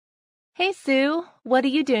Hey, Sue. What are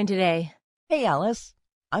you doing today? Hey, Alice.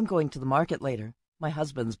 I'm going to the market later. My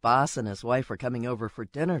husband's boss and his wife are coming over for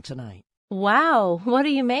dinner tonight. Wow, what are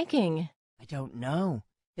you making? I don't know.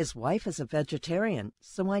 His wife is a vegetarian,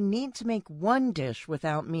 so I need to make one dish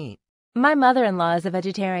without meat. My mother-in-law is a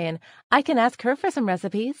vegetarian. I can ask her for some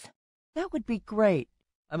recipes. That would be great.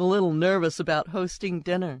 I'm a little nervous about hosting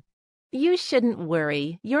dinner. You shouldn't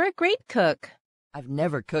worry. You're a great cook. I've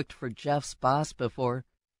never cooked for Jeff's boss before.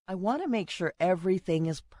 I want to make sure everything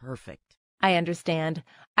is perfect. I understand.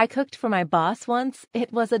 I cooked for my boss once.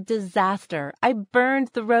 It was a disaster. I burned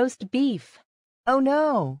the roast beef. Oh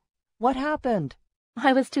no! What happened?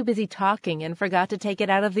 I was too busy talking and forgot to take it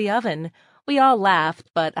out of the oven. We all laughed,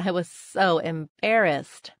 but I was so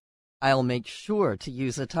embarrassed. I'll make sure to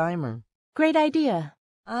use a timer. Great idea.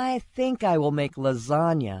 I think I will make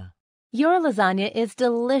lasagna. Your lasagna is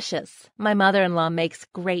delicious. My mother-in-law makes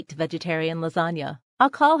great vegetarian lasagna. I'll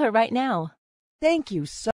call her right now. Thank you so